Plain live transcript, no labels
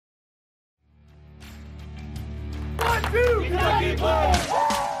2 Kentucky Blue!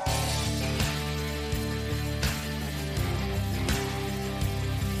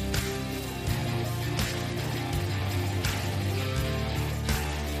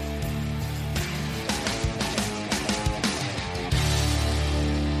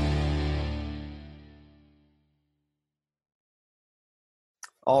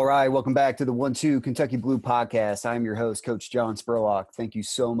 All right, welcome back to the 1-2 Kentucky Blue podcast. I'm your host, Coach John Spurlock. Thank you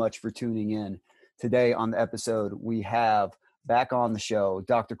so much for tuning in. Today on the episode, we have back on the show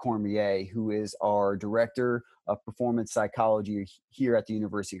Dr. Cormier, who is our Director of Performance Psychology here at the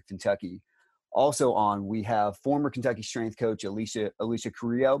University of Kentucky. Also on, we have former Kentucky strength coach Alicia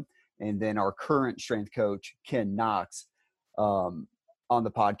Carrillo, and then our current strength coach, Ken Knox, on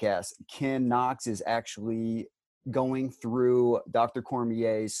the podcast. Ken Knox is actually going through Dr.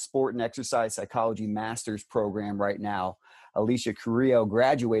 Cormier's Sport and Exercise Psychology Master's program right now. Alicia Carrillo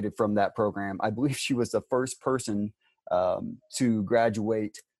graduated from that program. I believe she was the first person to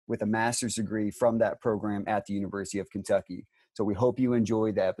graduate with a master's degree from that program at the University of Kentucky. So we hope you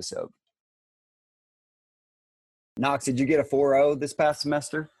enjoyed the episode. Knox, did you get a 4.0 this past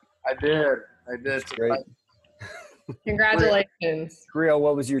semester? I did. Great. Congratulations. Carrillo,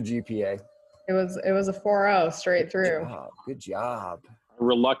 what was your GPA? It was a 4.0 straight through. Good job. I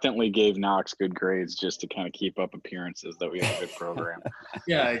reluctantly gave Knox good grades just to kind of keep up appearances that we had a good program.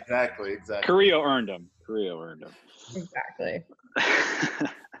 Yeah, exactly. Carrillo earned him. Exactly.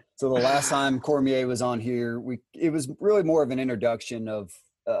 So the last time Cormier was on here, it was really more of an introduction of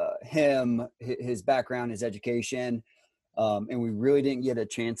him, his background, his education, and we really didn't get a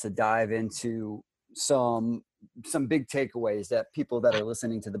chance to dive into some big takeaways that people that are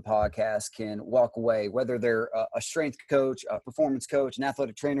listening to the podcast can walk away, whether they're a strength coach, a performance coach, an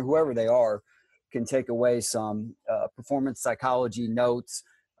athletic trainer, whoever they are, can take away some performance psychology notes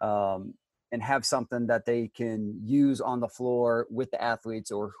and have something that they can use on the floor with the athletes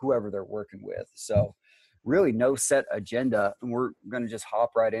or whoever they're working with. So really no set agenda, and we're going to just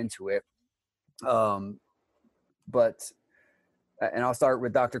hop right into it. And I'll start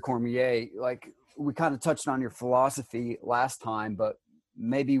with Dr. Cormier. Like, we kind of touched on your philosophy last time, but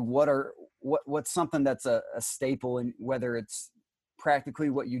maybe what's something that's a staple, in whether it's practically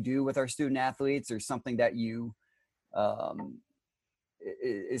what you do with our student athletes or something that you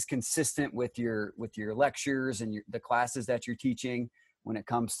is consistent with your lectures and the classes that you're teaching when it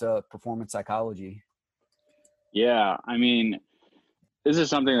comes to performance psychology? Yeah, I mean, this is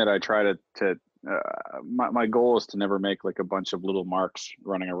something that I try to my goal is to never make like a bunch of little marks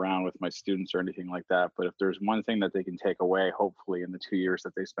running around with my students or anything like that. But if there's one thing that they can take away, hopefully in the 2 years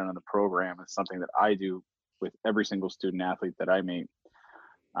that they spend on the program, is something that I do with every single student athlete that I meet,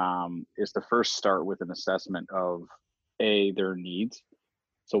 is to first start with an assessment of their needs.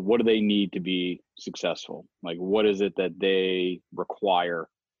 So what do they need to be successful? Like, what is it that they require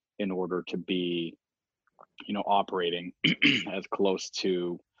in order to be, operating as close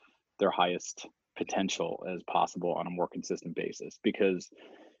to their highest potential as possible on a more consistent basis? Because,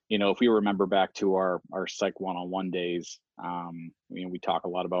 if we remember back to our psych one-on-one days, we talk a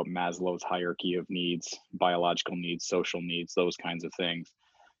lot about Maslow's hierarchy of needs, biological needs, social needs, those kinds of things.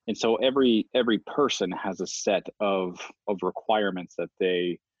 And so every person has a set of requirements that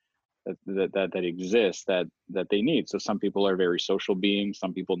exist that they need. So some people are very social beings,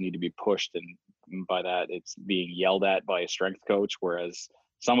 some people need to be pushed, and by that it's being yelled at by a strength coach, whereas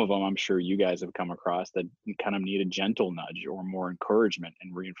some of them, I'm sure you guys have come across, that kind of need a gentle nudge or more encouragement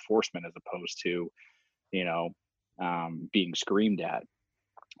and reinforcement as opposed to, being screamed at.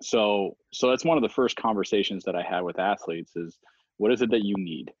 So that's one of the first conversations that I had with athletes is, what is it that you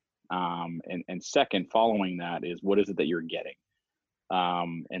need? And second, following that is, what is it that you're getting?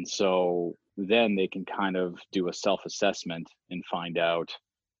 And so then they can kind of do a self-assessment and find out,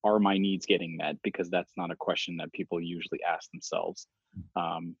 are my needs getting met? Because that's not a question that people usually ask themselves.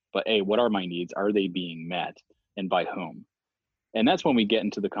 But what are my needs? Are they being met, and by whom? And that's when we get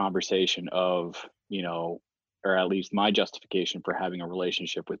into the conversation of, or at least my justification for having a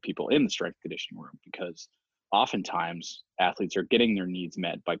relationship with people in the strength conditioning room, because oftentimes athletes are getting their needs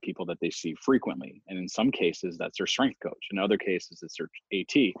met by people that they see frequently. And in some cases, that's their strength coach. In other cases, it's their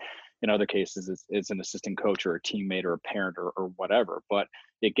AT. In other cases, it's an assistant coach or a teammate or a parent or whatever. But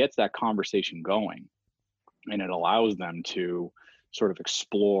it gets that conversation going, and it allows them to sort of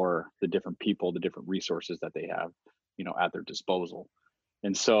explore the different people, the different resources that they have, at their disposal.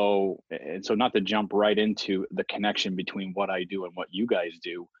 And so not to jump right into the connection between what I do and what you guys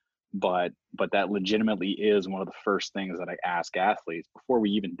do, but that legitimately is one of the first things that I ask athletes before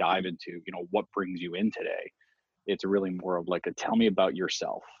we even dive into, what brings you in today. It's really more of like tell me about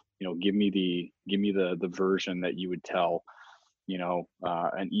yourself. give me the version that you would tell,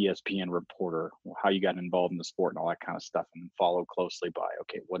 an ESPN reporter, how you got involved in the sport and all that kind of stuff, and follow closely by,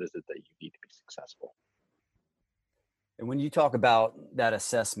 okay, what is it that you need to be successful? And when you talk about that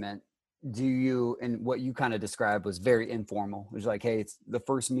assessment, and what you kind of described was very informal. It was like, hey, it's the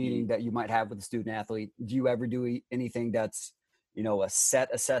first meeting that you might have with a student athlete. Do you ever do anything that's, a set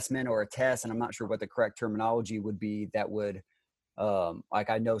assessment or a test? And I'm not sure what the correct terminology would be that would, like,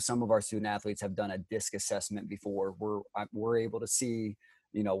 I know some of our student athletes have done a DISC assessment before. We're able to see,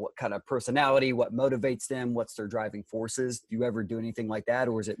 what kind of personality, what motivates them, what's their driving forces. Do you ever do anything like that,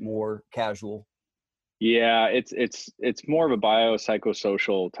 or is it more casual? Yeah, it's more of a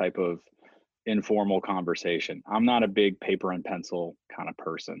biopsychosocial type of informal conversation. I'm not a big paper and pencil kind of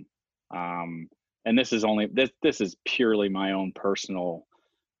person. And this is purely my own personal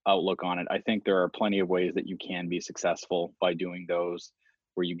outlook on it. I think there are plenty of ways that you can be successful by doing those,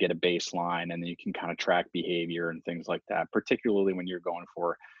 where you get a baseline and then you can kind of track behavior and things like that, particularly when you're going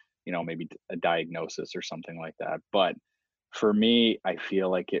for, maybe a diagnosis or something like that. But for me, I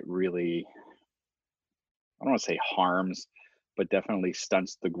feel like it really, I don't want to say harms, but definitely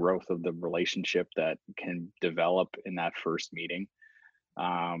stunts the growth of the relationship that can develop in that first meeting,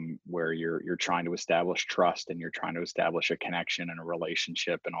 where you're trying to establish trust and you're trying to establish a connection and a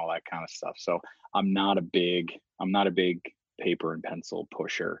relationship and all that kind of stuff. So I'm not a big paper and pencil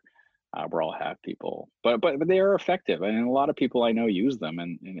pusher, where I'll have people, but they are effective, and a lot of people I know use them,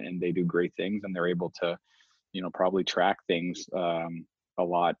 and they do great things, and they're able to, probably track things a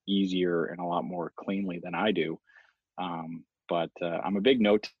lot easier and a lot more cleanly than I do. But I'm a big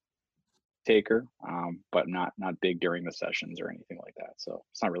note taker, but not big during the sessions or anything like that. So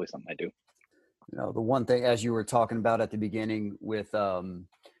it's not really something I do. The one thing, as you were talking about at the beginning with, are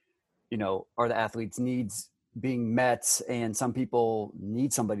the athletes' needs being met, and some people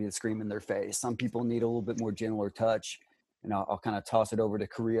need somebody to scream in their face. Some people need a little bit more gentler touch. And I'll kind of toss it over to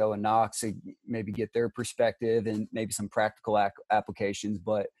Carrillo and Knox to maybe get their perspective and maybe some practical applications.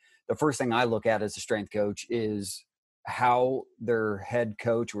 But the first thing I look at as a strength coach is how their head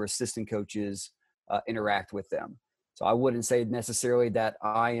coach or assistant coaches interact with them. So I wouldn't say necessarily that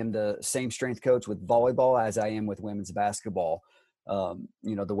I am the same strength coach with volleyball as I am with women's basketball.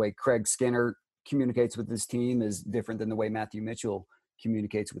 The way Craig Skinner communicates with his team is different than the way Matthew Mitchell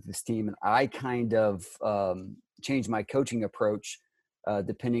communicates with his team. And I kind of change my coaching approach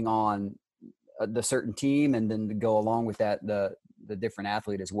depending on the certain team, and then to go along with that, the different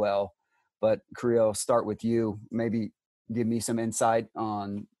athlete as well. But Carrillo, start with you. Maybe give me some insight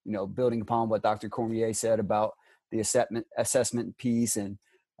on, building upon what Dr. Cormier said about the assessment piece and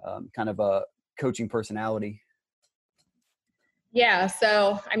kind of a coaching personality. Yeah.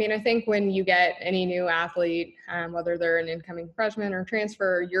 So, I think when you get any new athlete, whether they're an incoming freshman or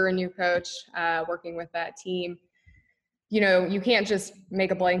transfer, you're a new coach working with that team. You can't just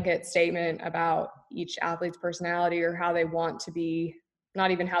make a blanket statement about each athlete's personality or how they want to be,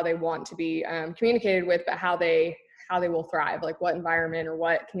 not even how they want to be communicated with, but how they will thrive, like what environment or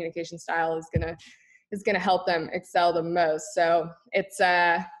what communication style is gonna help them excel the most. So it's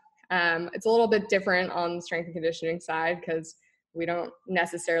a little bit different on the strength and conditioning side, because we don't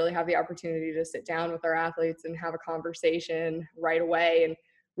necessarily have the opportunity to sit down with our athletes and have a conversation right away and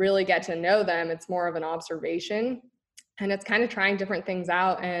really get to know them. It's more of an observation, and it's kind of trying different things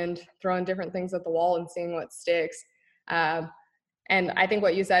out and throwing different things at the wall and seeing what sticks. And I think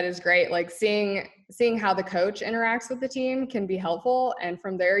what you said is great. Like seeing how the coach interacts with the team can be helpful. And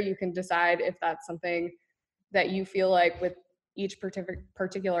from there, you can decide if that's something that you feel like with each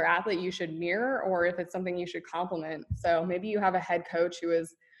particular athlete you should mirror, or if it's something you should complement. So maybe you have a head coach who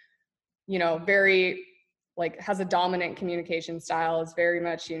is, very has a dominant communication style, is very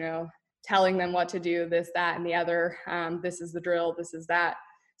much, telling them what to do, this, that, and the other. This is the drill, this is that.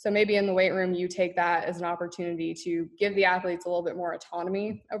 So maybe in the weight room, you take that as an opportunity to give the athletes a little bit more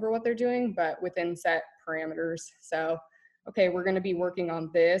autonomy over what they're doing, but within set parameters. So, okay, we're going to be working on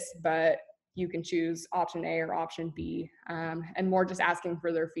this, but you can choose option A or option B, and more just asking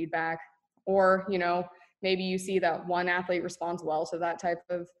for their feedback. Or, maybe you see that one athlete responds well to that type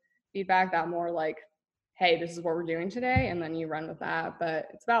of feedback, that more like, hey, this is what we're doing today, and then you run with that. But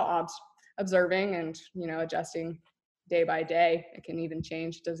it's about observing and, adjusting day by day. It can even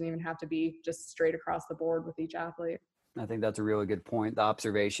change. It doesn't even have to be just straight across the board with each athlete. I think that's a really good point, the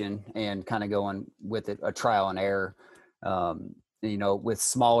observation and kind of going with it, a trial and error. With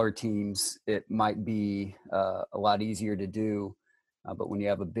smaller teams, it might be a lot easier to do. But when you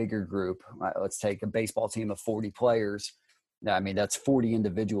have a bigger group, let's take a baseball team of 40 players. That's 40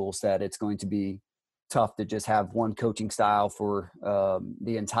 individuals that it's going to be tough to just have one coaching style for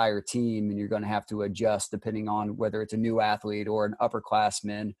the entire team, and you're going to have to adjust depending on whether it's a new athlete or an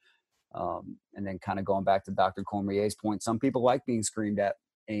upperclassman. And then kind of going back to Dr. Cormier's point, some people like being screamed at.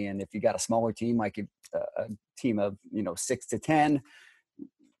 And if you got a smaller team, like a team of, 6 to 10,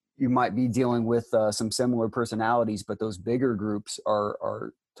 you might be dealing with some similar personalities, but those bigger groups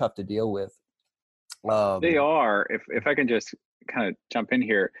are tough to deal with. They are. If I can just kind of jump in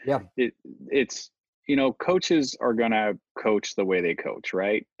here, yeah, it's coaches are going to coach the way they coach,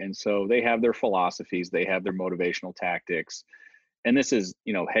 right? And so they have their philosophies, they have their motivational tactics, and this is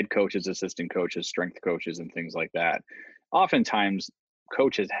head coaches, assistant coaches, strength coaches, and things like that. Oftentimes,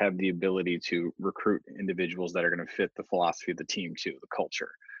 coaches have the ability to recruit individuals that are going to fit the philosophy of the team too, the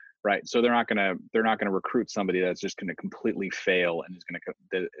culture. Right, so they're not gonna recruit somebody that's just gonna completely fail and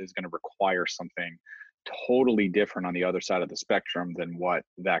is gonna require something totally different on the other side of the spectrum than what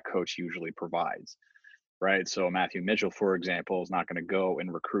that coach usually provides. Right, so Matthew Mitchell, for example, is not going to go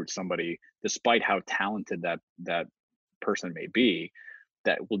and recruit somebody, despite how talented that person may be,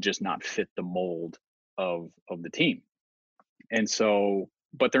 that will just not fit the mold of the team. And so,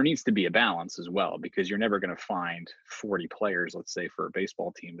 but there needs to be a balance as well, because you're never going to find 40 players, let's say, for a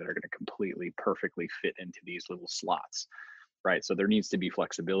baseball team that are going to completely perfectly fit into these little slots, right? So there needs to be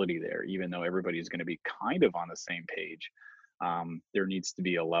flexibility there, even though everybody's going to be kind of on the same page. There needs to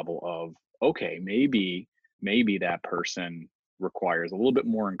be a level of, okay, maybe that person requires a little bit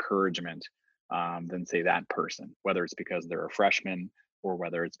more encouragement than, say, that person, whether it's because they're a freshman or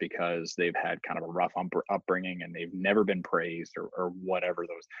whether it's because they've had kind of a rough upbringing and they've never been praised or whatever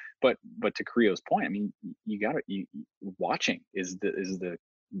those. But to Creo's point, I mean, watching is the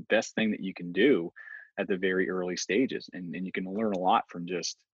best thing that you can do at the very early stages, and you can learn a lot from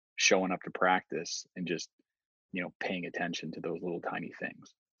just showing up to practice and just paying attention to those little tiny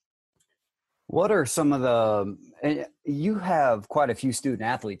things. What are some of and you have quite a few student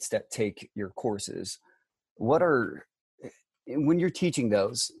athletes that take your courses. When you're teaching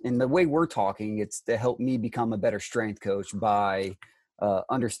those, and the way we're talking, it's to help me become a better strength coach by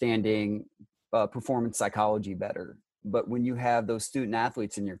understanding performance psychology better. But when you have those student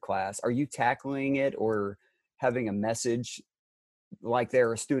athletes in your class, are you tackling it or having a message like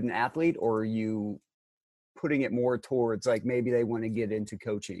they're a student athlete, or are you putting it more towards like maybe they want to get into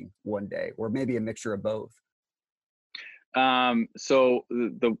coaching one day, or maybe a mixture of both? So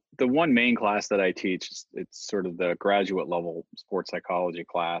the one main class that I teach, it's sort of the graduate level sports psychology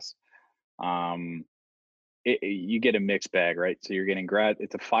class. You get a mixed bag, right? So you're getting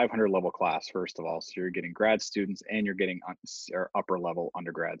it's a 500 level class, first of all. So you're getting grad students and you're getting upper level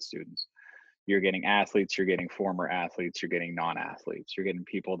undergrad students. You're getting athletes, you're getting former athletes, you're getting non-athletes, you're getting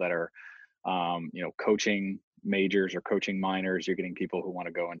people that are, coaching majors or coaching minors. You're getting people who want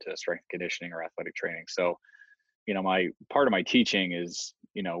to go into strength conditioning or athletic training. So my part of my teaching is,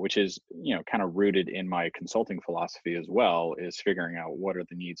 which is, kind of rooted in my consulting philosophy as well, is figuring out what are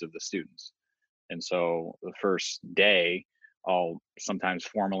the needs of the students. And so the first day, I'll sometimes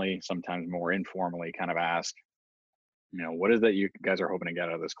formally, sometimes more informally kind of ask, what is that you guys are hoping to get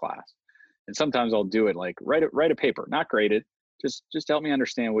out of this class? And sometimes I'll do it like write a paper, not graded, just help me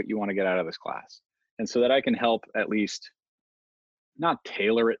understand what you want to get out of this class. And so that I can help at least not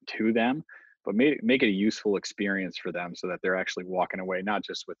tailor it to them, but make it a useful experience for them, so that they're actually walking away not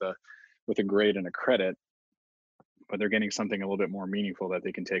just with a grade and a credit, but they're getting something a little bit more meaningful that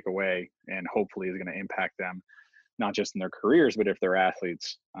they can take away and hopefully is going to impact them, not just in their careers, but if they're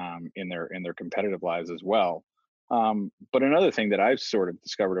athletes, in their competitive lives as well. But another thing that I've sort of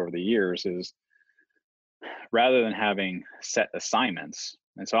discovered over the years is, rather than having set assignments,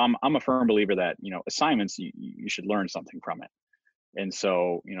 and so I'm a firm believer that assignments, you should learn something from it. And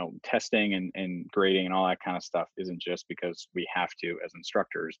so, testing and grading and all that kind of stuff isn't just because we have to as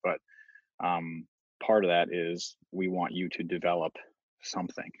instructors, but part of that is we want you to develop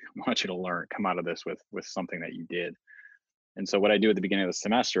something. We want you to come out of this with something that you did. And so what I do at the beginning of the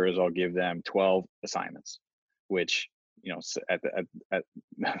semester is I'll give them 12 assignments, which, at the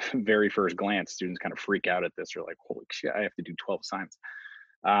very first glance, students kind of freak out at this. They're like, holy shit, I have to do 12 assignments.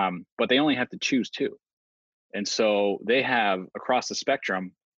 But they only have to choose 2. And so they have, across the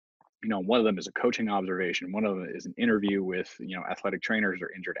spectrum, one of them is a coaching observation. One of them is an interview with, athletic trainers or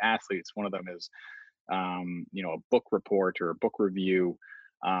injured athletes. One of them is, a book report or a book review,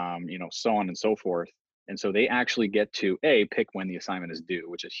 so on and so forth. And so they actually get to pick when the assignment is due,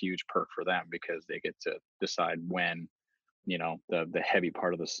 which is a huge perk for them, because they get to decide when, the heavy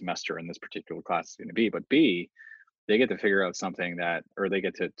part of the semester in this particular class is going to be. But B, they get to figure out something or they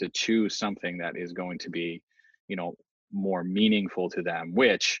get to choose something that is going to be, more meaningful to them,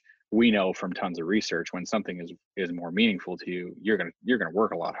 which we know from tons of research, when something is more meaningful to you, you're gonna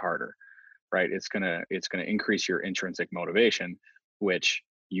work a lot harder, right? It's gonna increase your intrinsic motivation, which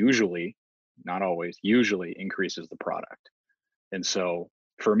usually, not always, usually increases the product. And so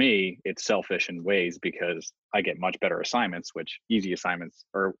for me, it's selfish in ways because I get much better assignments, which easy assignments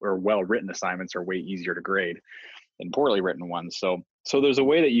or well-written assignments are way easier to grade than poorly written ones. So there's a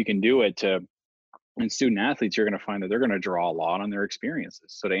way that you can do it to, and student athletes, you're going to find that they're going to draw a lot on their experiences.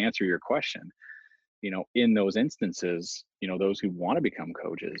 So to answer your question, in those instances, those who want to become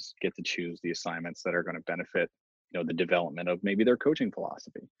coaches get to choose the assignments that are going to benefit, the development of maybe their coaching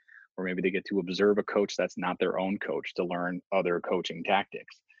philosophy, or maybe they get to observe a coach that's not their own coach to learn other coaching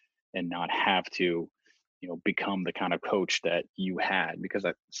tactics and not have to, become the kind of coach that you had, because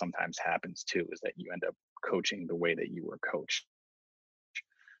that sometimes happens too, is that you end up coaching the way that you were coached,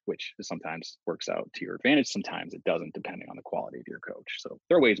 which sometimes works out to your advantage. Sometimes it doesn't, depending on the quality of your coach. So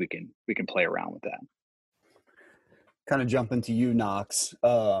there are ways we can play around with that. Kind of jump into you, Knox.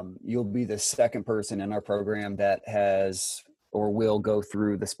 You'll be the second person in our program that has or will go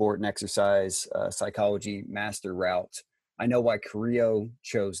through the sport and exercise psychology master route. I know why Creo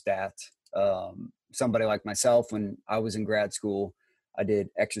chose that. Somebody like myself, when I was in grad school, I did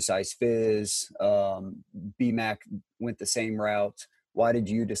exercise phys. BMAC went the same route. Why did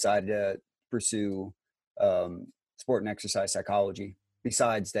you decide to pursue sport and exercise psychology,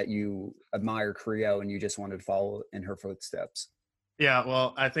 besides that you admire Creo and you just wanted to follow in her footsteps? Yeah,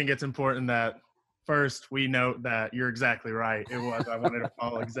 well, I think it's important that first we note that you're exactly right. I wanted to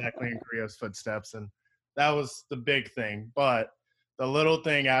follow exactly in Creo's footsteps, and that was the big thing. But the little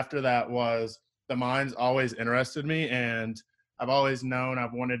thing after that was the mind's always interested me, and I've always known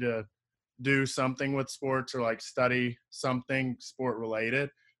I've wanted to do something with sports, or like study something sport related,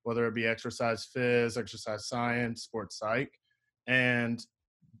 whether it be exercise phys, exercise science, sports psych. And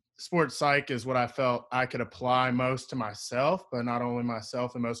sports psych is what I felt I could apply most to myself, but not only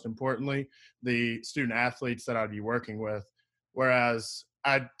myself, and most importantly, the student athletes that I'd be working with. Whereas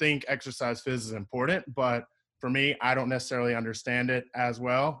I think exercise phys is important, but for me, I don't necessarily understand it as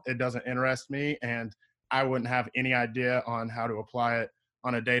well. It doesn't interest me, and I wouldn't have any idea on how to apply it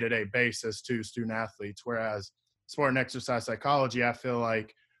on a day-to-day basis to student athletes. Whereas sport and exercise psychology, I feel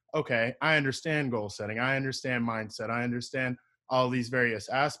like, okay, I understand goal setting, I understand mindset, I understand all these various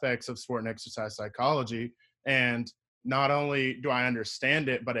aspects of sport and exercise psychology. And not only do I understand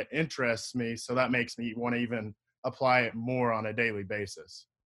it, but it interests me. So that makes me want to even apply it more on a daily basis.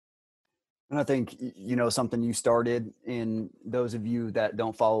 And I think, something you started, in those of you that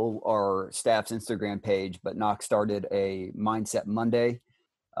don't follow our staff's Instagram page, but Knox started a Mindset Monday.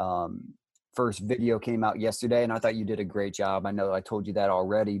 First video came out yesterday, and I thought you did a great job. I know I told you that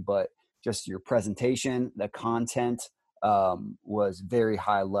already, but just your presentation, the content was very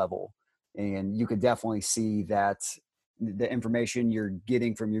high level. And you could definitely see that the information you're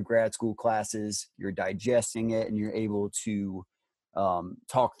getting from your grad school classes, you're digesting it, and you're able to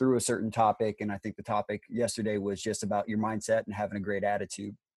talk through a certain topic. And I think the topic yesterday was just about your mindset and having a great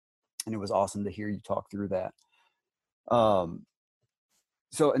attitude. And it was awesome to hear you talk through that.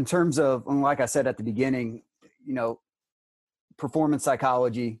 So in terms of, like I said at the beginning, performance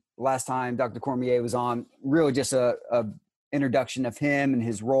psychology, last time Dr. Cormier was on, really just a introduction of him and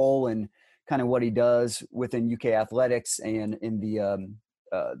his role and kind of what he does within UK Athletics and in the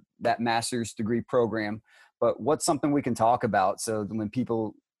that master's degree program. But what's something we can talk about so when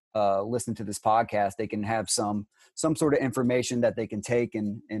people listen to this podcast, they can have some sort of information that they can take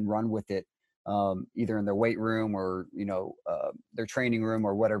and run with it, either in their weight room or their training room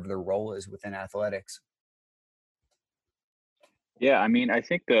or whatever their role is within athletics. Yeah, I mean, I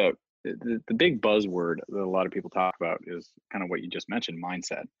think the big buzzword that a lot of people talk about is kind of what you just mentioned,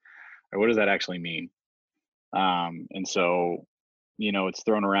 mindset. Or what does that actually mean? And so, it's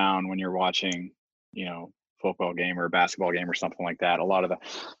thrown around when you're watching, football game or a basketball game or something like that. A lot of the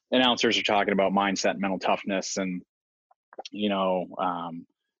announcers are talking about mindset and mental toughness, and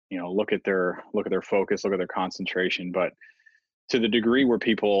look at their focus, look at their concentration. But to the degree where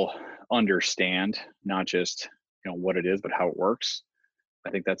people understand not just what it is, but how it works,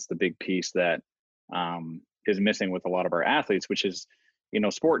 I think that's the big piece that is missing with a lot of our athletes, which is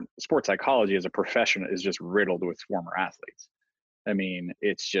sport psychology as a profession is just riddled with former athletes. I mean,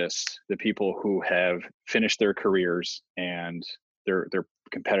 it's just the people who have finished their careers and their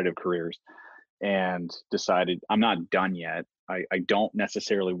competitive careers and decided, I'm not done yet. I don't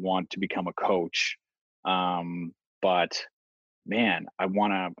necessarily want to become a coach, but man, I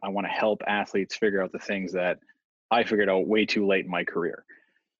want to help athletes figure out the things that I figured out way too late in my career.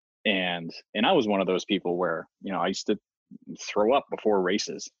 And I was one of those people where, I used to throw up before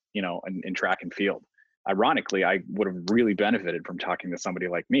races, in track and field. Ironically, I would have really benefited from talking to somebody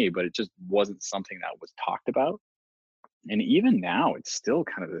like me, but it just wasn't something that was talked about. And even now, it's still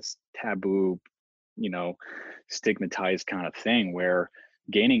kind of this taboo, stigmatized kind of thing where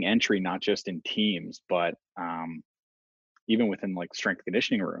gaining entry, not just in teams, but even within like strength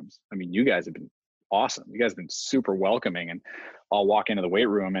conditioning rooms. I mean, you guys have been awesome. You guys have been super welcoming, and I'll walk into the weight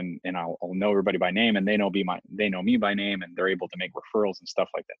room and I'll know everybody by name, and they know me by name, and they're able to make referrals and stuff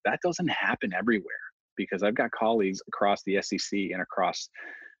like that. That doesn't happen everywhere, because I've got colleagues across the SEC and across,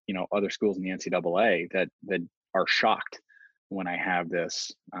 other schools in the NCAA that are shocked when I have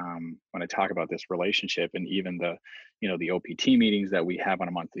this, when I talk about this relationship, and even the OPT meetings that we have on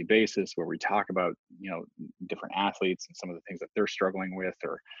a monthly basis, where we talk about, different athletes and some of the things that they're struggling with,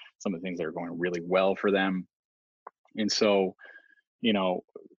 or some of the things that are going really well for them. And so,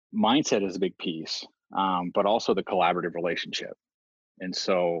 mindset is a big piece, but also the collaborative relationship. And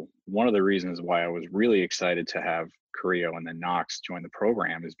so one of the reasons why I was really excited to have Carrillo and then Knox join the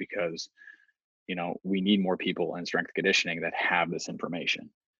program is because, we need more people in strength conditioning that have this information,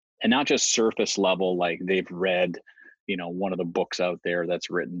 and not just surface level, like they've read, one of the books out there that's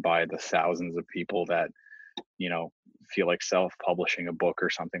written by the thousands of people that, feel like self-publishing a book or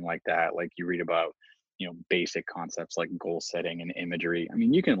something like that. Like you read about, basic concepts like goal setting and imagery. I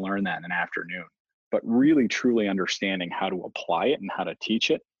mean, you can learn that in an afternoon, but really truly understanding how to apply it and how to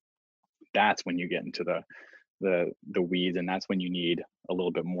teach it, that's when you get into the weeds, and that's when you need a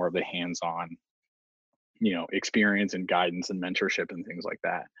little bit more of the hands-on, experience and guidance and mentorship and things like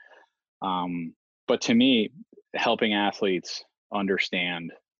that. But to me, helping athletes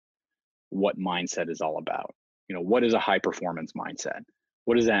understand what mindset is all about. What is a high performance mindset?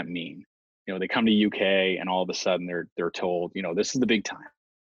 What does that mean? They come to UK and all of a sudden they're told, this is the big time.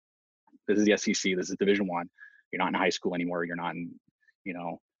 This is the SEC. This is Division I. You're not in high school anymore. You're not in,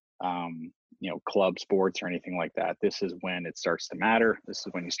 club sports or anything like that. This is when it starts to matter. This is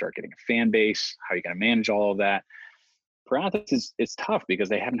when you start getting a fan base. How are you going to manage all of that? For athletes, it's tough because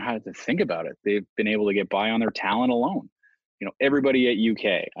they haven't had to think about it. They've been able to get by on their talent alone. Everybody at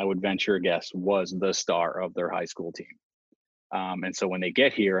UK, I would venture a guess, was the star of their high school team. And so when they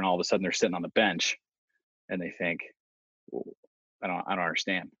get here and all of a sudden they're sitting on the bench and they think, well, I don't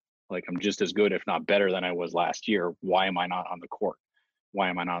understand. Like, I'm just as good, if not better than I was last year. Why am I not on the court? Why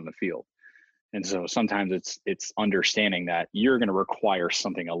am I not on the field? And so sometimes it's understanding that you're going to require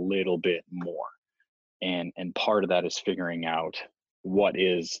something a little bit more. And part of that is figuring out what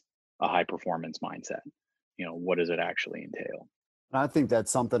is a high performance mindset. What does it actually entail? I think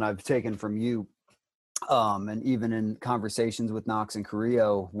that's something I've taken from you, and even in conversations with Knox and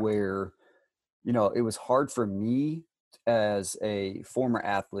Carrillo, where, it was hard for me as a former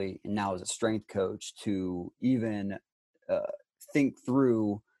athlete and now as a strength coach to even think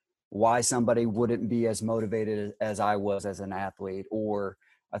through why somebody wouldn't be as motivated as I was as an athlete. Or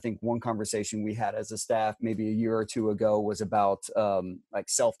I think one conversation we had as a staff maybe a year or two ago was about like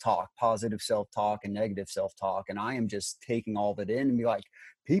self-talk, positive self-talk and negative self-talk. And I am just taking all of it in and be like,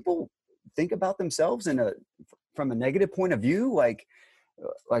 people think about themselves from a negative point of view. Like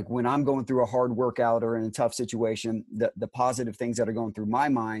when I'm going through a hard workout or in a tough situation, the positive things that are going through my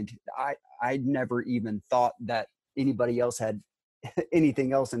mind, I never even thought that anybody else had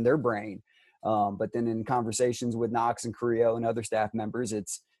anything else in their brain. But then in conversations with Knox and Carrillo and other staff members,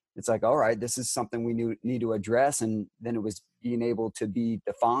 it's like, all right, this is something we need to address. And then it was being able to be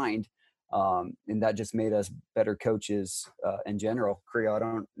defined. And that just made us better coaches in general. Carrillo, I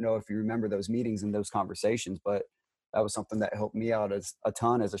don't know if you remember those meetings and those conversations, but that was something that helped me out a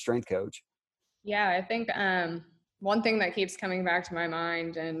ton as a strength coach. Yeah, I think one thing that keeps coming back to my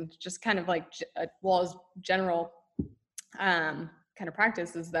mind, and just kind of like, as general kind of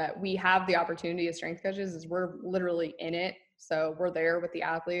practice, is that we have the opportunity as strength coaches is we're literally in it. So we're there with the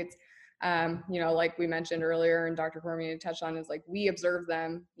athletes. Like we mentioned earlier and Dr. Cormier touched on, is like, we observe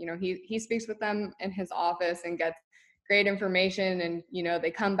them. He speaks with them in his office and gets great information, and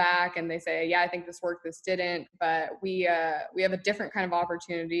they come back and they say, yeah, I think this worked, this didn't. But we have a different kind of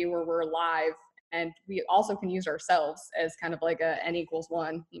opportunity where we're live, and we also can use ourselves as kind of like a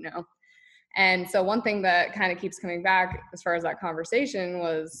N=1, And so one thing that kind of keeps coming back as far as that conversation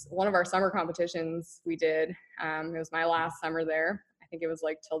was one of our summer competitions we did. It was my last summer there. I think it was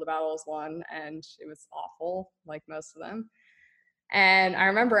like Till the Battle Is Won, and it was awful, like most of them. And I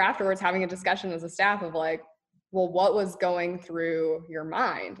remember afterwards having a discussion as a staff of like, well, what was going through your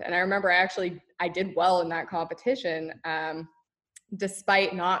mind? And I remember I did well in that competition,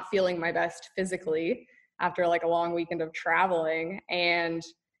 despite not feeling my best physically after like a long weekend of traveling. And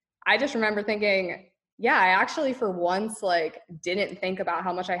I just remember thinking, yeah, I actually for once like didn't think about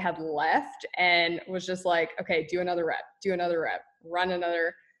how much I had left and was just like, okay, do another rep, run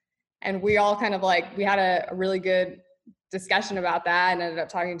another. And we all kind of like, we had a really good discussion about that and ended up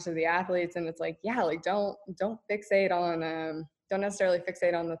talking to the athletes. And it's like, yeah, like don't fixate on, don't necessarily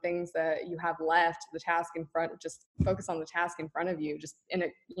fixate on the things that you have left, the task in front, just focus on the task in front of you. Just in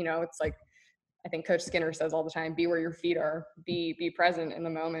it, you know, it's like, I think Coach Skinner says all the time, be where your feet are, be present in the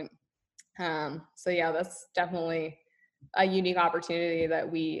moment. So yeah, that's definitely a unique opportunity that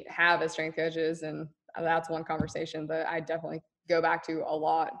we have as strength coaches. And that's one conversation that I definitely go back to a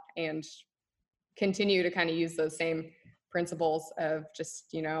lot and continue to kind of use those same principles of just,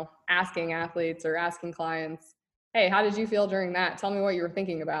 you know, asking athletes or asking clients, hey, how did you feel during that? Tell me what you were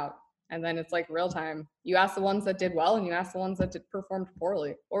thinking about. And then it's like real time. You ask the ones that did well and you ask the ones that performed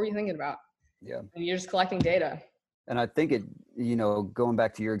poorly. What were you thinking about? Yeah. And you're just collecting data. And I think it, you know, going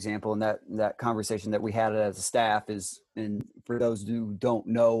back to your example and that conversation that we had as a staff is, and for those who don't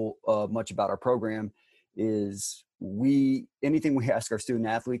know much about our program, is anything we ask our student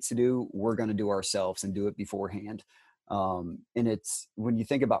athletes to do, we're going to do ourselves and do it beforehand. And it's, when you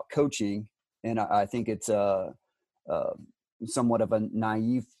think about coaching, and I think it's somewhat of a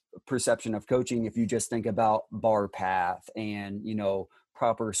naive perception of coaching if you just think about bar path and, you know,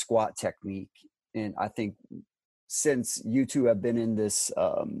 proper squat technique. And I think since you two have been in this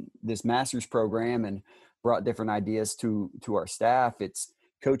this master's program and brought different ideas to our staff, it's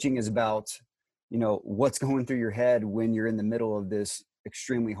coaching is about, you know, what's going through your head when you're in the middle of this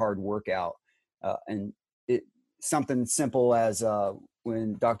extremely hard workout. And it something simple as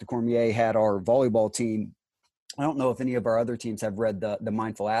when Dr. Cormier had our volleyball team. I don't know if any of our other teams have read the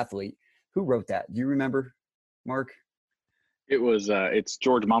Mindful Athlete. Who wrote that? Do you remember, Mark? It was it's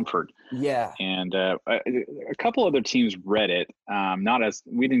George Mumford. Yeah. And a couple other teams read it. Not as,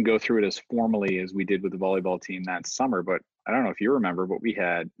 we didn't go through it as formally as we did with the volleyball team that summer, but I don't know if you remember, but we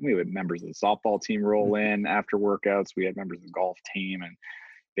had members of the softball team roll in after workouts. We had members of the golf team and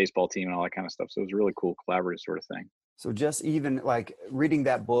baseball team and all that kind of stuff. So it was a really cool collaborative sort of thing. So just even like reading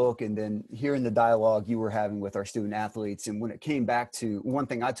that book and then hearing the dialogue you were having with our student athletes. And when it came back to, one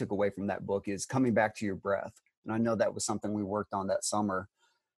thing I took away from that book is coming back to your breath. And I know that was something we worked on that summer.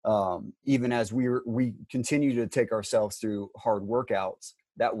 Even as we continue to take ourselves through hard workouts,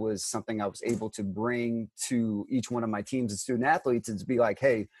 that was something I was able to bring to each one of my teams and student athletes, and to be like,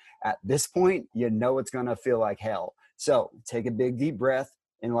 hey, at this point, you know, it's going to feel like hell. So take a big deep breath.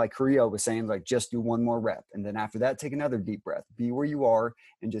 And like Korea was saying, like, just do one more rep. And then after that, take another deep breath, be where you are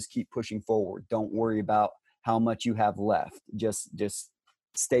and just keep pushing forward. Don't worry about how much you have left. Just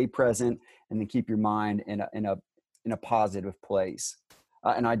stay present and then keep your mind in a positive place.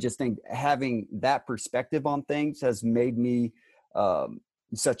 And I just think having that perspective on things has made me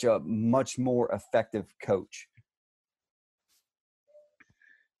such a much more effective coach.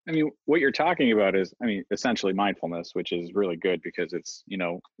 I mean, what you're talking about is, I mean, essentially mindfulness, which is really good because it's, you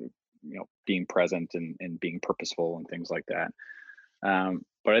know, being present and being purposeful and things like that.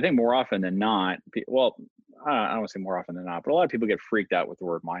 But I think more often than not, well, I don't want to say more often than not, but a lot of people get freaked out with the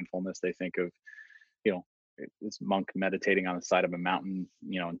word mindfulness. They think of, you know, this monk meditating on the side of a mountain,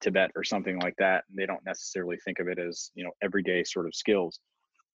 you know, in Tibet or something like that. And they don't necessarily think of it as, you know, everyday sort of skills.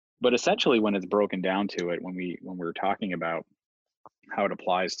 But essentially, when it's broken down to it, when we're talking about how it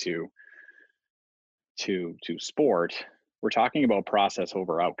applies to sport, we're talking about process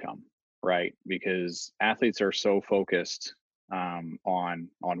over outcome, right? Because athletes are so focused on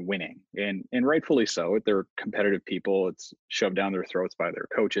winning, and rightfully so. They're competitive people. It's shoved down their throats by their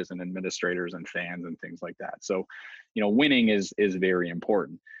coaches and administrators and fans and things like that. So, you know, winning is very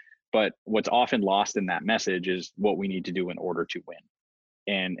important. But what's often lost in that message is what we need to do in order to win.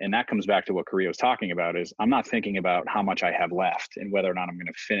 And that comes back to what Korea was talking about, is I'm not thinking about how much I have left and whether or not I'm going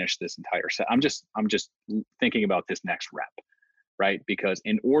to finish this entire set. I'm just thinking about this next rep, right? Because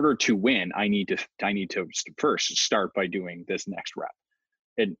in order to win, I need to first start by doing this next rep.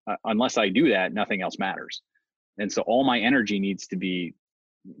 And unless I do that, nothing else matters. And so all my energy needs to be,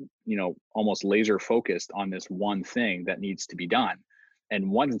 you know, almost laser focused on this one thing that needs to be done. And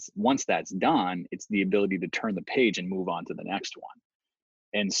once that's done, it's the ability to turn the page and move on to the next one.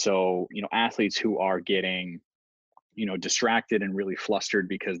 And so, you know, athletes who are getting, you know, distracted and really flustered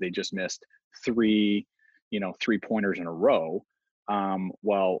because they just missed three pointers in a row.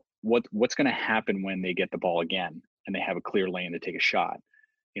 Well, what's going to happen when they get the ball again and they have a clear lane to take a shot?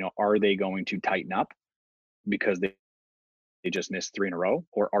 You know, are they going to tighten up because they just missed three in a row,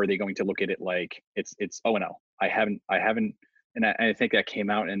 or are they going to look at it like it's oh no, I haven't, and I think that came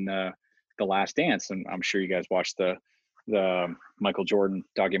out in the Last Dance, and I'm sure you guys watched the Michael Jordan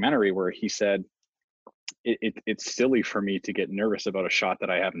documentary, where he said, it's silly for me to get nervous about a shot that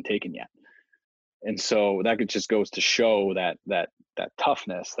I haven't taken yet. And so that just goes to show that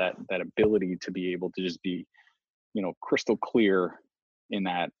toughness, that ability to be able to just be, crystal clear in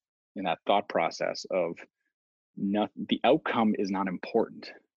that thought process of the outcome is not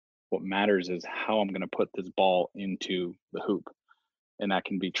important. What matters is how I'm going to put this ball into the hoop. And that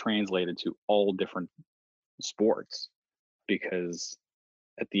can be translated to all different sports, because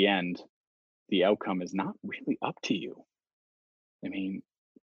at the end, the outcome is not really up to you. I mean,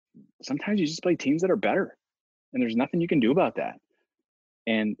 sometimes you just play teams that are better, and there's nothing you can do about that.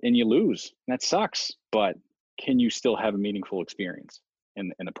 And you lose. That sucks. But can you still have a meaningful experience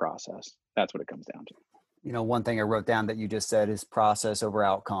in the process? That's what it comes down to. One thing I wrote down that you just said is process over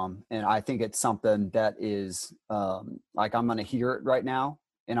outcome. And I think it's something that is like, I'm going to hear it right now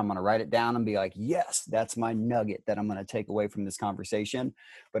and I'm going to write it down and be like, yes, that's my nugget that I'm going to take away from this conversation.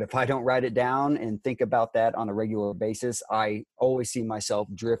 But if I don't write it down and think about that on a regular basis, I always see myself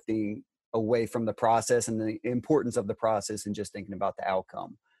drifting away from the process and the importance of the process and just thinking about the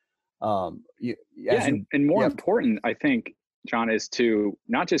outcome. And more important, I think, John, is to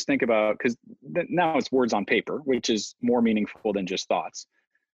not just think about, because now it's words on paper, which is more meaningful than just thoughts,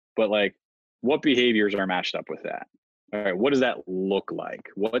 but like, what behaviors are matched up with that? All right, what does that look like?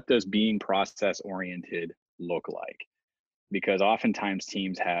 What does being process oriented look like? Because oftentimes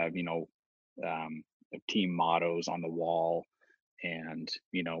teams have, team mottos on the wall, and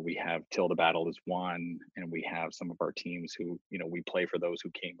we have till the battle is won, and we have some of our teams who, we play for those who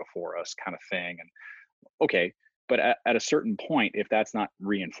came before us, kind of thing. And okay, but at a certain point, if that's not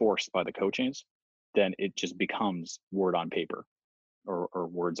reinforced by the coaches, then it just becomes word on paper or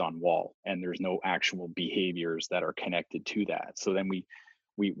words on wall, and there's no actual behaviors that are connected to that. So then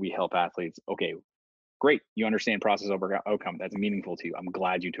we help athletes. Okay, great, you understand process over outcome. That's meaningful to you. I'm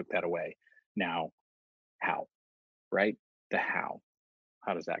glad you took that away. Now, how? Right? The how.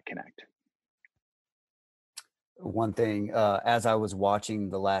 How does that connect? One thing, as I was watching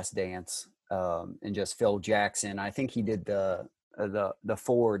The Last Dance, and just Phil Jackson, I think he did the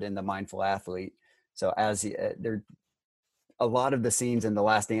forward in The Mindful Athlete. So as there, a lot of the scenes in The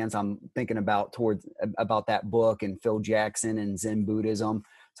Last Dance, I'm thinking about that book and Phil Jackson and Zen Buddhism.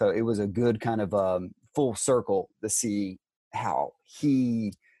 So it was a good kind of full circle to see how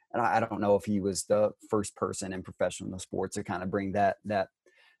he, and I don't know if he was the first person in professional sports to kind of bring that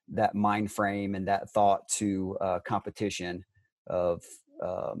mind frame and that thought to competition of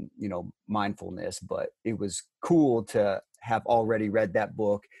mindfulness. But it was cool to have already read that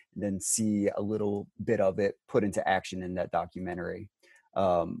book and then see a little bit of it put into action in that documentary.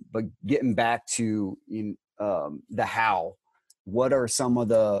 But getting back to the how, what are some of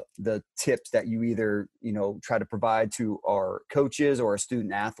the tips that you either try to provide to our coaches or our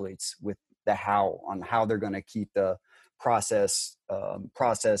student athletes with the how, on how they're going to keep the process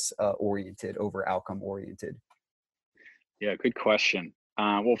oriented over outcome oriented? Yeah, good question.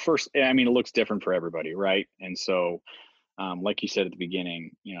 Well, first, I mean, it looks different for everybody, right? And so, like you said at the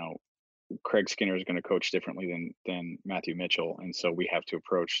beginning, Craig Skinner is going to coach differently than Matthew Mitchell, and so we have to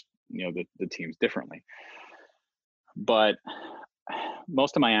approach the teams differently. But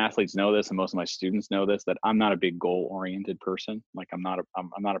most of my athletes know this, and most of my students know this, that I'm not a big goal-oriented person. Like I'm not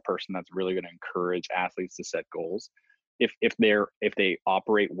a person that's really going to encourage athletes to set goals. If they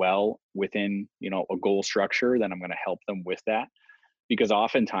operate well within a goal structure, then I'm going to help them with that. Because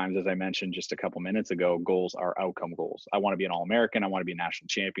oftentimes, as I mentioned just a couple minutes ago, goals are outcome goals. I want to be an All-American. I want to be a national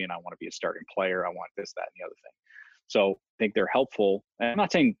champion. I want to be a starting player. I want this, that, and the other thing. So I think they're helpful. And I'm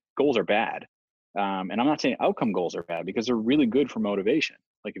not saying goals are bad. And I'm not saying outcome goals are bad, because they're really good for motivation.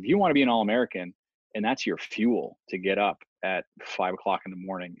 Like if you want to be an All-American and that's your fuel to get up at 5 o'clock in the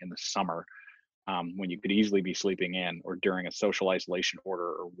morning in the summer, when you could easily be sleeping in, or during a social isolation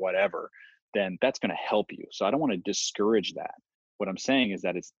order or whatever, then that's going to help you. So I don't want to discourage that. What I'm saying is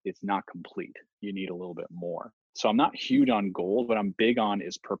that it's not complete. You need a little bit more. So I'm not huge on goals. What I'm big on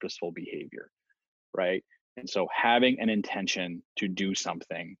is purposeful behavior, right? And so having an intention to do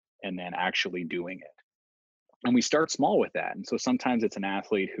something and then actually doing it. And we start small with that. And so sometimes it's an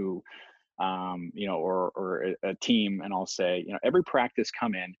athlete who, or a team, and I'll say, every practice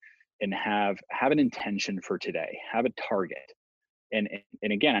come in and have an intention for today, have a target. And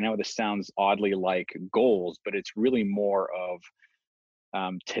again, I know this sounds oddly like goals, but it's really more of,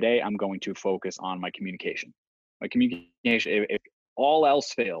 today I'm going to focus on my communication. My communication, if all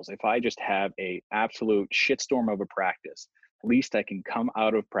else fails, if I just have a absolute shitstorm of a practice, at least I can come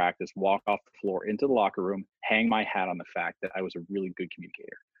out of practice, walk off the floor into the locker room, hang my hat on the fact that I was a really good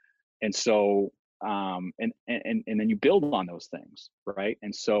communicator. And so, and then you build on those things, right?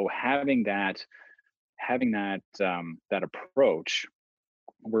 And so having that having that that approach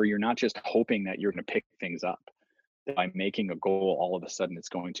where you're not just hoping that you're going to pick things up, that by making a goal, all of a sudden it's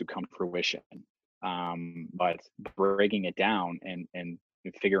going to come to fruition. But breaking it down and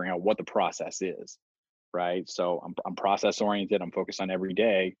figuring out what the process is, right? So I'm process oriented. I'm focused on every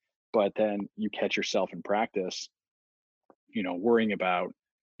day, but then you catch yourself in practice, worrying about,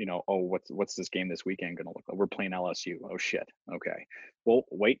 oh, what's this game this weekend going to look like? We're playing LSU. Oh shit. Okay. Well,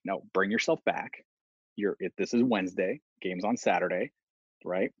 wait, no, bring yourself back. This is Wednesday. Game's on Saturday,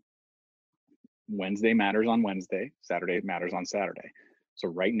 right? Wednesday matters on Wednesday. Saturday matters on Saturday. So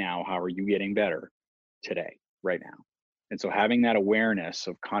right now, how are you getting better today, right now? And so having that awareness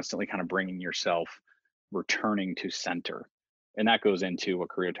of constantly kind of bringing yourself, returning to center. And that goes into what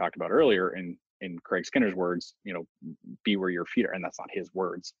Correa talked about earlier in Craig Skinner's words, be where your feet are. And that's not his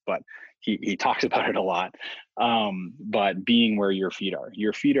words, but he talks about it a lot. But being where your feet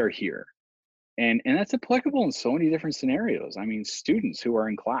are here. And that's applicable in so many different scenarios. I mean, students who are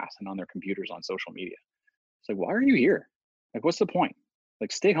in class and on their computers on social media. It's like, why are you here? Like, what's the point?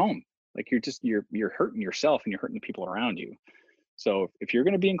 Like, stay home. Like, you're hurting yourself and you're hurting the people around you. So if you're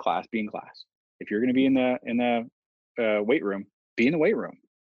going to be in class, be in class. If you're going to be in the weight room, be in the weight room.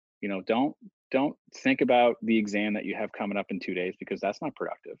 Don't think about the exam that you have coming up in 2 days, because that's not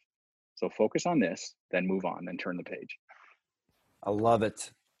productive. So focus on this, then move on, then turn the page. I love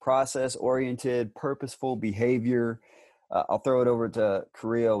it. Process-oriented, purposeful behavior. I'll throw it over to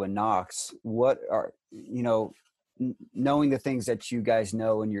Carrillo and Knox. What are, knowing the things that you guys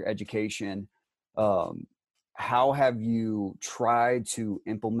know in your education, how have you tried to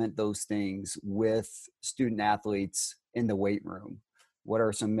implement those things with student athletes in the weight room? What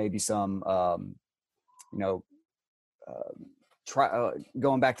are some going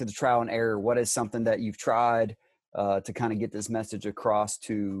back to the trial and error, what is something that you've tried to kind of get this message across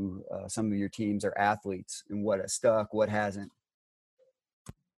to some of your teams or athletes, and what has stuck, what hasn't?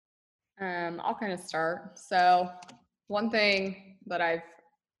 I'll kind of start. So one thing that I've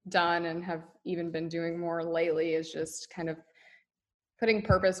done and have even been doing more lately is just kind of putting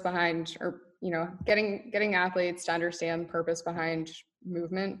purpose behind, or getting athletes to understand purpose behind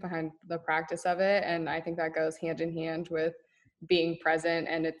movement, behind the practice of it. And I think that goes hand in hand with being present.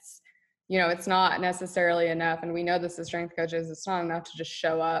 And it's not necessarily enough, and we know this as strength coaches, it's not enough to just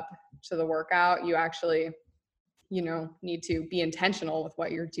show up to the workout. You actually need to be intentional with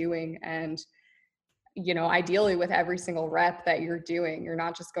what you're doing, and ideally with every single rep that you're doing, you're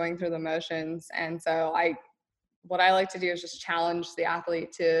not just going through the motions. And so what I like to do is just challenge the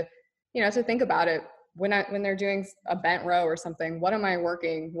athlete to to think about it when they're doing a bent row or something. What am I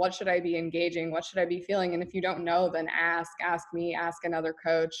working? What should I be engaging? What should I be feeling? And if you don't know, then ask me, ask another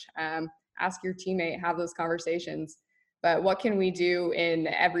coach, ask your teammate, have those conversations. But what can we do in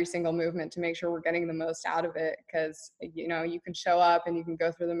every single movement to make sure we're getting the most out of it? Because you can show up and you can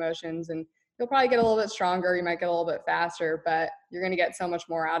go through the motions, and you'll probably get a little bit stronger, you might get a little bit faster, but you're going to get so much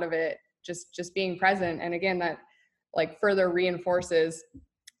more out of it just being present. And again, that further reinforces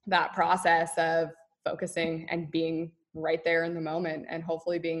that process of focusing and being right there in the moment, and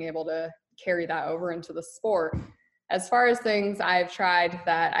hopefully being able to carry that over into the sport. As far as things I've tried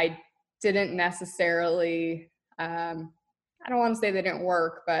that I didn't necessarily, I don't want to say they didn't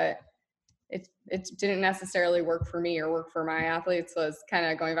work, but it didn't necessarily work for me or work for my athletes, was kind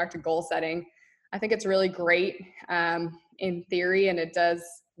of going back to goal setting. I think it's really great in theory, and it does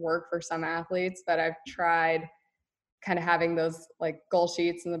work for some athletes, but I've tried kind of having those goal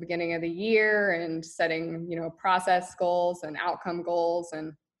sheets in the beginning of the year and setting, process goals and outcome goals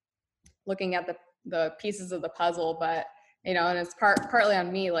and looking at the pieces of the puzzle. But, and it's partly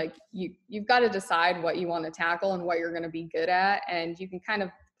on me, you've got to decide what you want to tackle and what you're going to be good at. And you can kind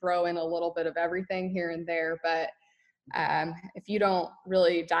of throw in a little bit of everything here and there. But if you don't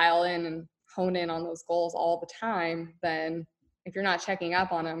really dial in and hone in on those goals all the time, then if you're not checking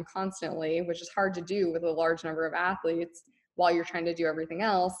up on them constantly, which is hard to do with a large number of athletes while you're trying to do everything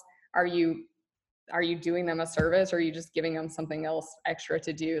else, are you doing them a service, or are you just giving them something else extra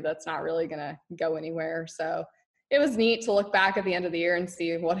to do that's not really going to go anywhere? So it was neat to look back at the end of the year and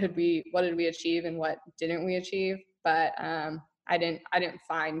see what did we achieve and what didn't we achieve. But I didn't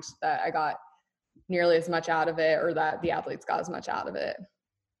find that I got nearly as much out of it, or that the athletes got as much out of it.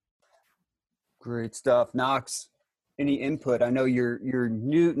 Great stuff. Knox, any input? I know you're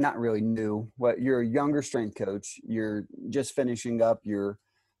new, not really new, but you're a younger strength coach. You're just finishing up your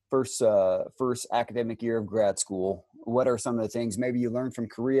first academic year of grad school. What are some of the things maybe you learned from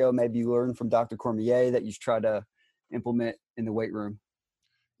Carrillo, maybe you learned from Dr. Cormier that you try to implement in the weight room?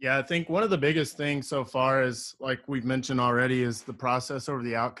 Yeah, I think one of the biggest things so far is, like we've mentioned already, is the process over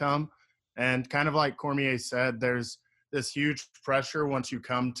the outcome. And kind of like Cormier said, there's this huge pressure once you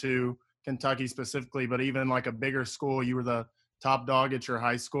come to Kentucky specifically, but even like a bigger school, you were the top dog at your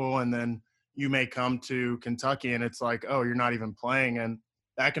high school, and then you may come to Kentucky and it's like, oh, you're not even playing. And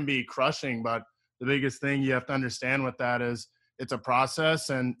that can be crushing. But the biggest thing you have to understand with that is it's a process.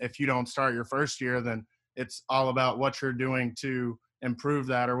 And if you don't start your first year, then it's all about what you're doing to improve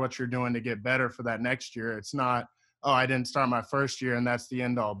that or what you're doing to get better for that next year. It's not, oh, I didn't start my first year and that's the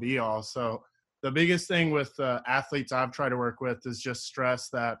end all be all. So the biggest thing with athletes I've tried to work with is just stress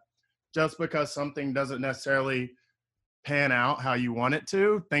that just because something doesn't necessarily pan out how you want it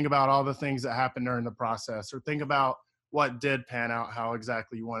to, think about all the things that happened during the process, or think about what did pan out how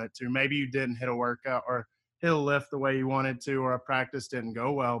exactly you want it to. Maybe you didn't hit a workout or hit a lift the way you wanted to, or a practice didn't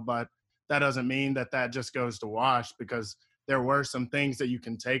go well, but that doesn't mean that that just goes to wash, because there were some things that you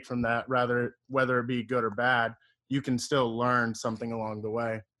can take from that, rather whether it be good or bad. You can still learn something along the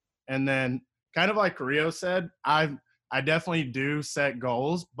way. And then kind of like Rio said, I definitely do set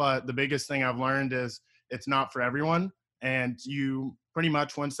goals, but the biggest thing I've learned is it's not for everyone. And you pretty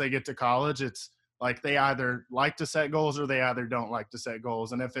much, once they get to college, it's like they either like to set goals or they either don't like to set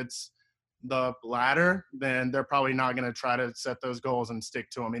goals. And if it's the latter, then they're probably not going to try to set those goals and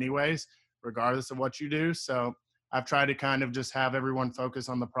stick to them anyways, regardless of what you do. So I've tried to kind of just have everyone focus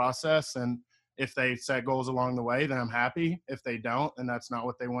on the process. And if they set goals along the way, then I'm happy. If they don't, and that's not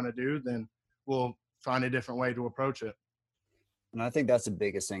what they want to do, then we'll find a different way to approach it. And I think that's the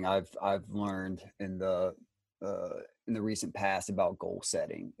biggest thing I've learned in the recent past about goal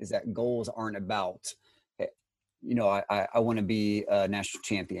setting, is that goals aren't about, I want to be a national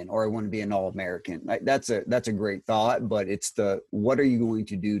champion, or I want to be an All-American. Like, that's a great thought, but it's what are you going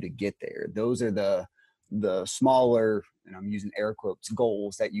to do to get there? Those are the smaller, and I'm using air quotes,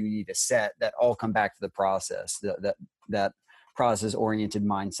 goals that you need to set that all come back to the process, that process-oriented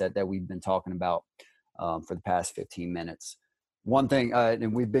mindset that we've been talking about for the past 15 minutes. One thing,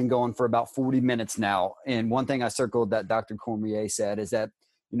 and we've been going for about 40 minutes now, and one thing I circled that Dr. Cormier said is that,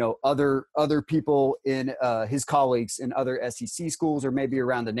 other people in his colleagues in other SEC schools, or maybe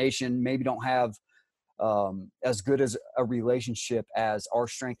around the nation, maybe don't have as good as a relationship as our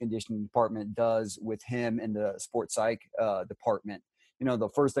strength and conditioning department does with him in the sports psych department. The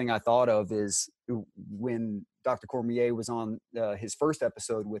first thing I thought of is when Dr. Cormier was on his first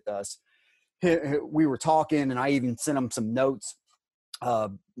episode with us, we were talking, and I even sent him some notes a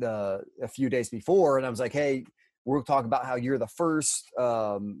few days before, and I was like, hey, we'll talk about how you're the first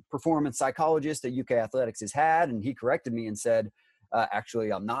performance psychologist that UK Athletics has had. And he corrected me and said,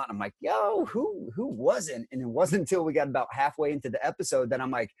 actually, I'm not. I'm like, yo, who wasn't? And it wasn't until we got about halfway into the episode that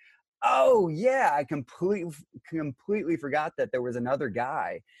I'm like, oh yeah, I completely forgot that there was another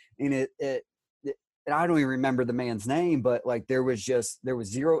guy. And and I don't even remember the man's name, but like there was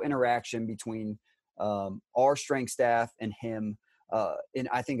zero interaction between our strength staff and him. And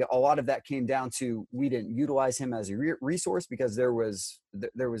I think a lot of that came down to, we didn't utilize him as a resource because there was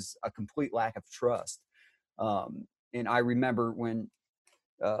a complete lack of trust. And I remember when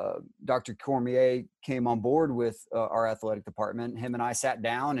Dr. Cormier came on board with our athletic department, him and I sat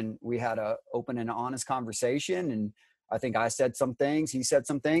down and we had an open and honest conversation. And I think I said some things, he said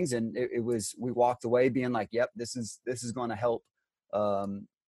some things, and we walked away being like, yep, this is going to help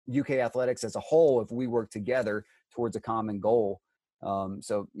UK athletics as a whole if we work together towards a common goal.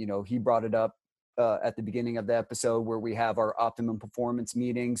 So, he brought it up at the beginning of the episode, where we have our optimum performance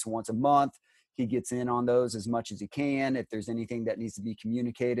meetings once a month. He gets in on those as much as he can. If there's anything that needs to be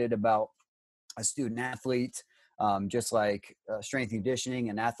communicated about a student athlete, just like strength and conditioning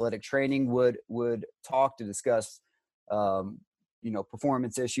and athletic training would talk to discuss,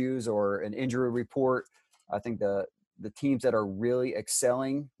 performance issues or an injury report. I think the teams that are really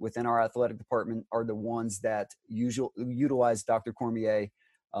excelling within our athletic department are the ones that utilize Dr. Cormier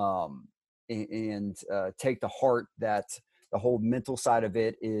and take to heart that the whole mental side of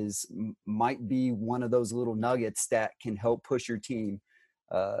it might be one of those little nuggets that can help push your team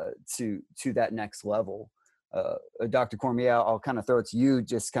to that next level. Dr. Cormier, I'll kind of throw it to you,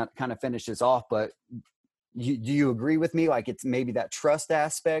 just kind of finish this off, but do you agree with me? Like, it's maybe that trust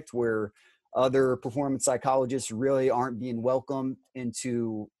aspect where other performance psychologists really aren't being welcomed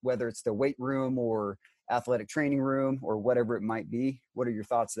into, whether it's the weight room or athletic training room or whatever it might be. What are your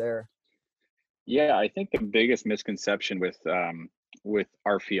thoughts there? Yeah, I think the biggest misconception with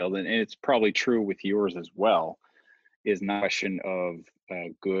our field, and it's probably true with yours as well, is not a question of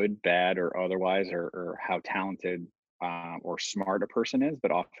good, bad, or otherwise, or how talented or smart a person is,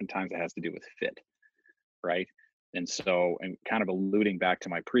 but oftentimes it has to do with fit, right? And so, and kind of alluding back to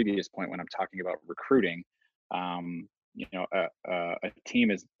my previous point when I'm talking about recruiting, a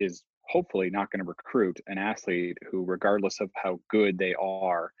team is hopefully not going to recruit an athlete who, regardless of how good they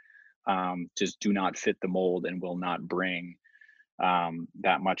are, just do not fit the mold and will not bring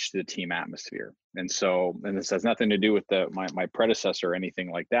that much to the team atmosphere. And so, and this has nothing to do with my predecessor or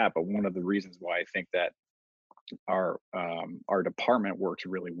anything like that, but one of the reasons why I think that our department works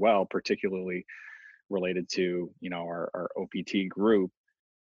really well, particularly related to, you know, our OPT group,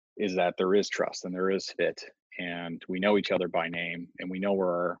 is that there is trust and there is fit, and we know each other by name, and we know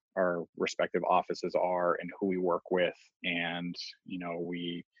where our respective offices are and who we work with. And, you know,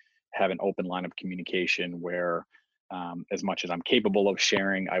 we have an open line of communication where as much as I'm capable of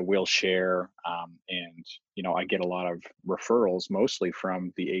sharing, I will share. And, you know, I get a lot of referrals, mostly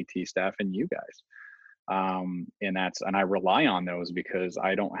from the AT staff and you guys. And I rely on those because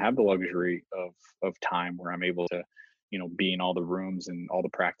I don't have the luxury of time where I'm able to, you know, be in all the rooms and all the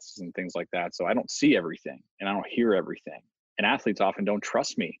practices and things like that. So I don't see everything and I don't hear everything. And athletes often don't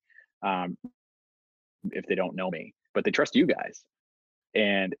trust me if they don't know me, but they trust you guys.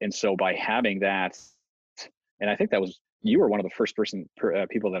 And so by having that, and I think you were one of the first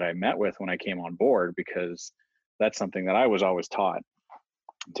people that I met with when I came on board, because that's something that I was always taught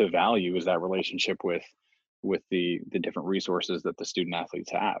to value, is that relationship with the different resources that the student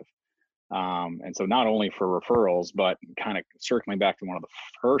athletes have. And so not only for referrals, but kind of circling back to one of the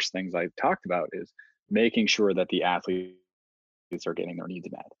first things I talked about, is making sure that the athletes are getting their needs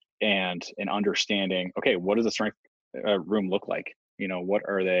met, and understanding, okay, what does a strength room look like? You know, what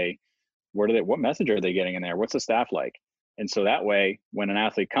message are they getting in there? What's the staff like? And so that way, when an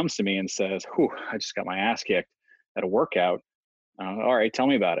athlete comes to me and says, "Whew, I just got my ass kicked at a workout," all right, tell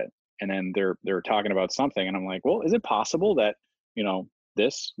me about it. And then they're talking about something, and I'm like, well, is it possible that, you know,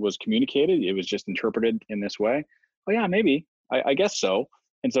 this was communicated, it was just interpreted in this way? Oh yeah, maybe. I guess so.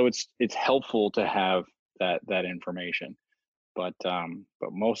 And so it's helpful to have that information. But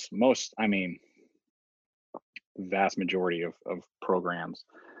most, I mean, vast majority of programs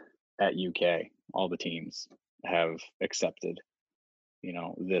at UK, all the teams have accepted, you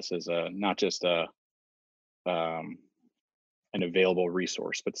know, this as not just an available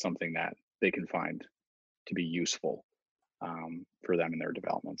resource, but something that they can find to be useful for them in their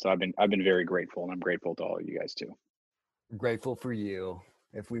development. So I've been very grateful, and I'm grateful to all of you guys too. Grateful for you.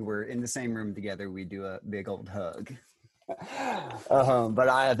 If we were in the same room together, we'd do a big old hug. But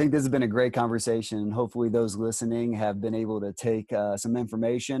I think this has been a great conversation. Hopefully those listening have been able to take some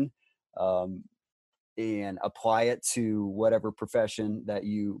information and apply it to whatever profession that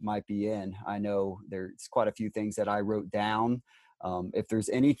you might be in. I know there's quite a few things that I wrote down. If there's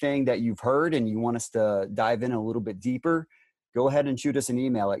anything that you've heard and you want us to dive in a little bit deeper, go ahead and shoot us an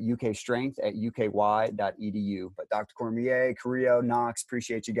email at ukstrength@uky.edu. But Dr. Cormier, Carrillo, Knox,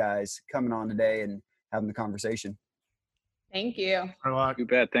 appreciate you guys coming on today and having the conversation. Thank you. You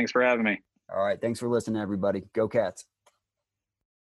bet. Thanks for having me. All right. Thanks for listening, everybody. Go Cats.